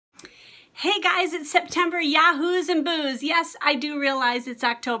Hey guys, it's September, Yahoos and booze. Yes, I do realize it's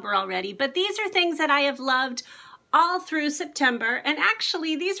October already, but these are things that I have loved all through September. And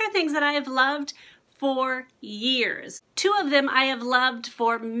actually, these are things that I have loved for years. Two of them I have loved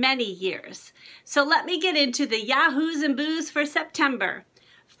for many years. So let me get into the Yahoos and booze for September.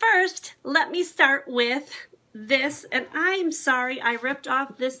 First, let me start with this, and I'm sorry I ripped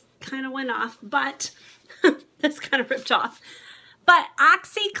off, this kind of went off, but this kind of ripped off. But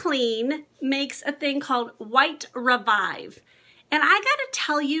OxiClean makes a thing called White Revive. And I gotta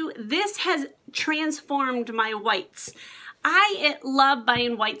tell you, this has transformed my whites. I love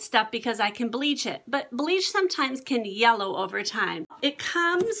buying white stuff because I can bleach it, but bleach sometimes can yellow over time. It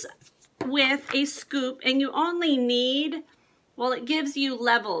comes with a scoop and you only need, well, it gives you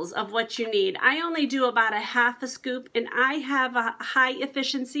levels of what you need. I only do about a half a scoop and I have a high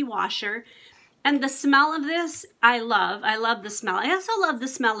efficiency washer. And the smell of this, I love. I love the smell. I also love the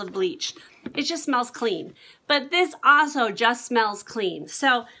smell of bleach. It just smells clean. But this also just smells clean.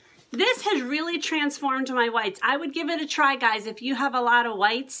 So this has really transformed my whites. I would give it a try, guys, if you have a lot of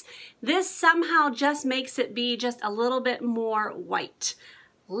whites. This somehow just makes it be just a little bit more white.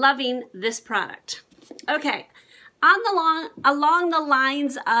 Loving this product. Okay, along the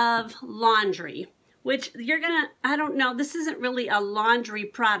lines of laundry, which you're gonna, I don't know, this isn't really a laundry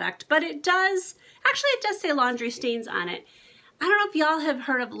product, but it does, actually it does say laundry stains on it. I don't know if y'all have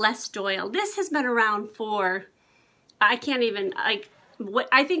heard of Less Doyle. This has been around for, I can't even,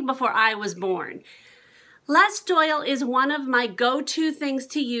 I think before I was born. Less Doyle is one of my go-to things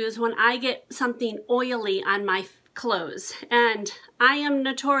to use when I get something oily on my clothes. And I am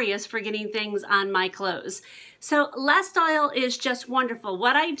notorious for getting things on my clothes. So Less Doyle is just wonderful.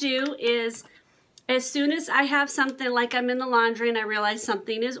 What I do is, as soon as I have something, like I'm in the laundry and I realize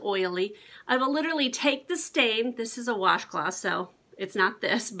something is oily, I will literally take the stain. This is a washcloth, so it's not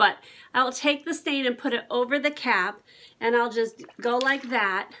this, but I will take the stain and put it over the cap, and I'll just go like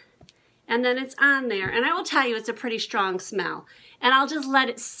that, and then it's on there. And I will tell you, it's a pretty strong smell. And I'll just let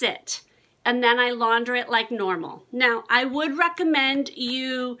it sit, and then I launder it like normal. Now, I would recommend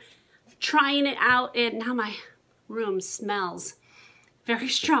you trying it out in, now my room smells very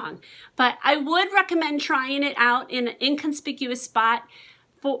strong, but I would recommend trying it out in an inconspicuous spot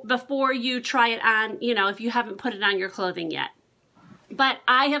before you try it on, you know, if you haven't put it on your clothing yet. But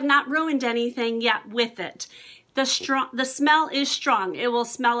I have not ruined anything yet with it. The smell is strong. It will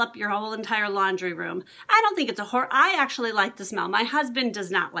smell up your whole entire laundry room. I don't think it's I actually like the smell. My husband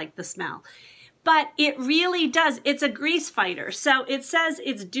does not like the smell, but it really does. It's a grease fighter. So it says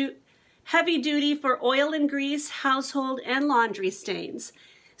it's heavy duty for oil and grease, household, and laundry stains.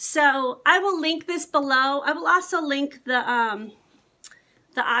 So I will link this below. I will also link the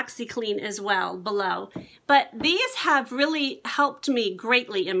OxiClean as well below. But these have really helped me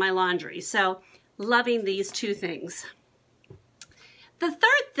greatly in my laundry. So loving these two things. The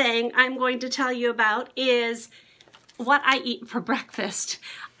third thing I'm going to tell you about is what I eat for breakfast.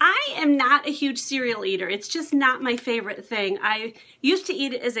 I am not a huge cereal eater. It's just not my favorite thing. I used to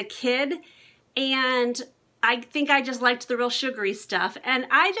eat it as a kid, and I think I just liked the real sugary stuff, and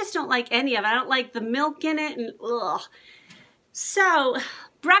I just don't like any of it. I don't like the milk in it, and ugh. So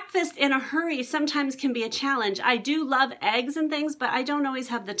breakfast in a hurry sometimes can be a challenge. I do love eggs and things, but I don't always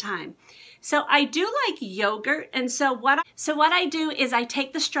have the time. So I do like yogurt, and so what I do is I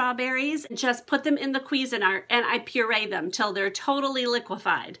take the strawberries and just put them in the Cuisinart and I puree them till they're totally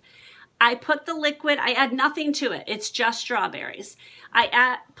liquefied. I put the liquid, I add nothing to it, it's just strawberries.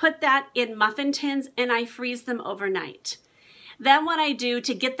 I put that in muffin tins and I freeze them overnight. Then what I do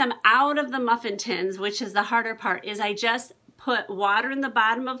to get them out of the muffin tins, which is the harder part, is I just put water in the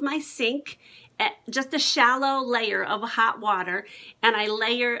bottom of my sink, just a shallow layer of hot water, and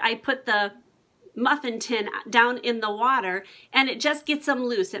I put the muffin tin down in the water, and it just gets them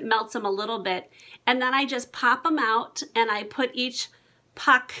loose. It melts them a little bit, and then I just pop them out, and I put each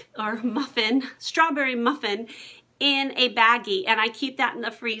puck or muffin, strawberry muffin, in a baggie, and I keep that in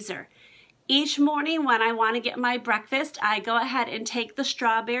the freezer. Each morning when I want to get my breakfast, I go ahead and take the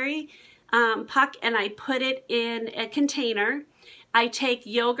strawberry puck and I put it in a container. I take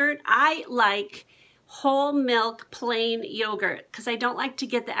yogurt. I like whole milk plain yogurt because I don't like to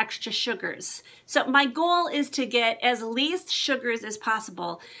get the extra sugars. So my goal is to get as least sugars as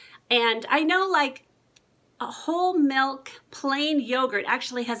possible. And I know like a whole milk plain yogurt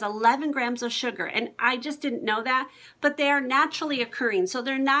actually has 11 grams of sugar, and I just didn't know that, but they are naturally occurring, so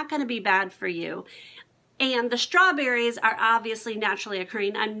they're not going to be bad for you. And the strawberries are obviously naturally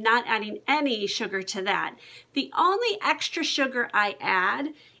occurring. I'm not adding any sugar to that. The only extra sugar I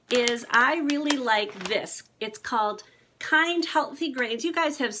add is I really like this. It's called kind, healthy grains. You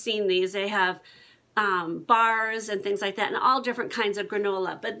guys have seen these. They have bars and things like that, and all different kinds of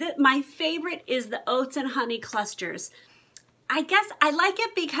granola. But my favorite is the oats and honey clusters. I guess I like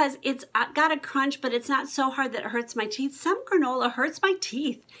it because it's got a crunch, but it's not so hard that it hurts my teeth. Some granola hurts my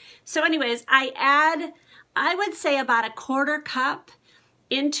teeth. So anyways, I add, I would say about a 1/4 cup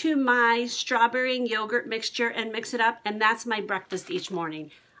into my strawberry and yogurt mixture and mix it up, and that's my breakfast each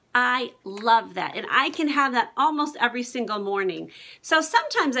morning. I love that, and I can have that almost every single morning. So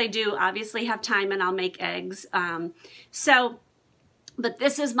sometimes I do obviously have time and I'll make eggs. But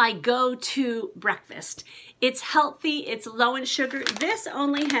this is my go-to breakfast. It's healthy, it's low in sugar. This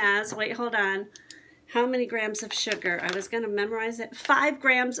only has, wait, hold on. How many grams of sugar? I was gonna memorize it. 5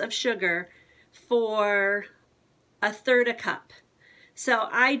 grams of sugar for 1/3 cup. So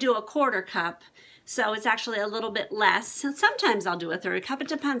I do a 1/4 cup. So it's actually a little bit less. Sometimes I'll do a 1/3 cup. It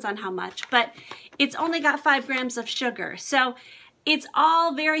depends on how much, but it's only got 5 grams of sugar. So it's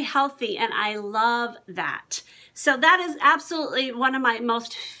all very healthy, and I love that. So that is absolutely one of my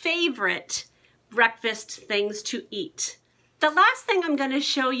most favorite breakfast things to eat. The last thing I'm going to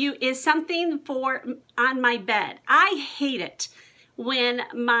show you is something for on my bed. I hate it when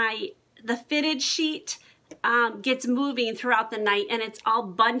the fitted sheet gets moving throughout the night and it's all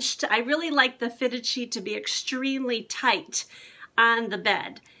bunched. I really like the fitted sheet to be extremely tight on the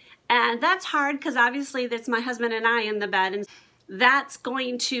bed. And that's hard because obviously that's my husband and I in the bed, and that's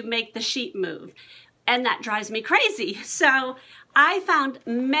going to make the sheet move. And that drives me crazy. So I found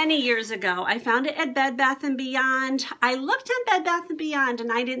many years ago, I found it at Bed Bath & Beyond. I looked on Bed Bath & Beyond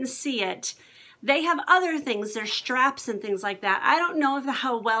and I didn't see it. They have other things, there's straps and things like that. I don't know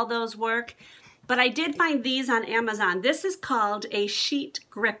how well those work, but I did find these on Amazon. This is called a sheet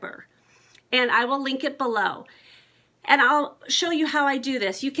gripper, and I will link it below. And I'll show you how I do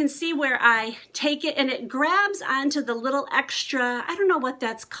this. You can see where I take it and it grabs onto the little extra, I don't know what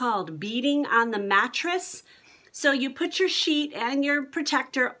that's called, beading on the mattress. So you put your sheet and your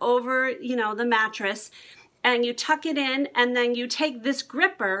protector over, you know, the mattress, and you tuck it in, and then you take this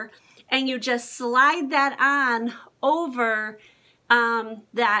gripper and you just slide that on over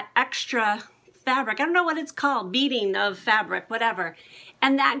that extra fabric. I don't know what it's called, beading of fabric, whatever.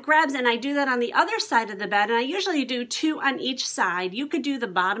 And that grabs, and I do that on the other side of the bed, and I usually do 2 on each side. You could do the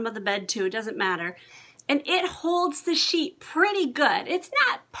bottom of the bed too, it doesn't matter. And it holds the sheet pretty good. It's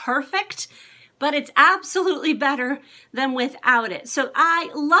not perfect, but it's absolutely better than without it. So I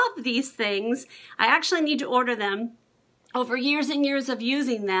love these things. I actually need to order them. Over years and years of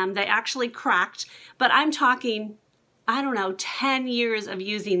using them, they actually cracked, but I'm talking, I don't know, 10 years of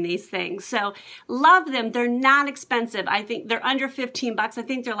using these things. So love them. They're not expensive. I think they're under 15 bucks. I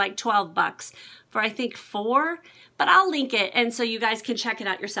think they're like 12 bucks for I think 4, but I'll link it and so you guys can check it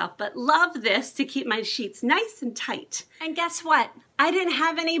out yourself. But love this to keep my sheets nice and tight. And guess what? I didn't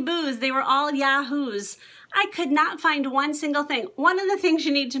have any booze. They were all Yahoos. I could not find one single thing. One of the things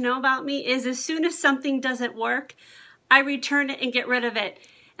you need to know about me is as soon as something doesn't work, I return it and get rid of it.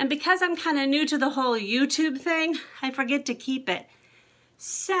 And because I'm kind of new to the whole YouTube thing, I forget to keep it.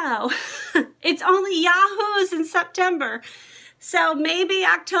 So it's only Yahoos in September. So maybe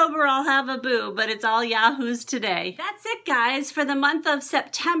October I'll have a boo, but it's all Yahoos today. That's it, guys, for the month of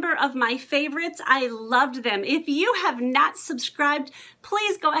September of my favorites. I loved them. If you have not subscribed,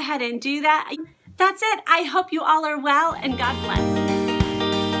 please go ahead and do that. That's it. I hope you all are well, and God bless.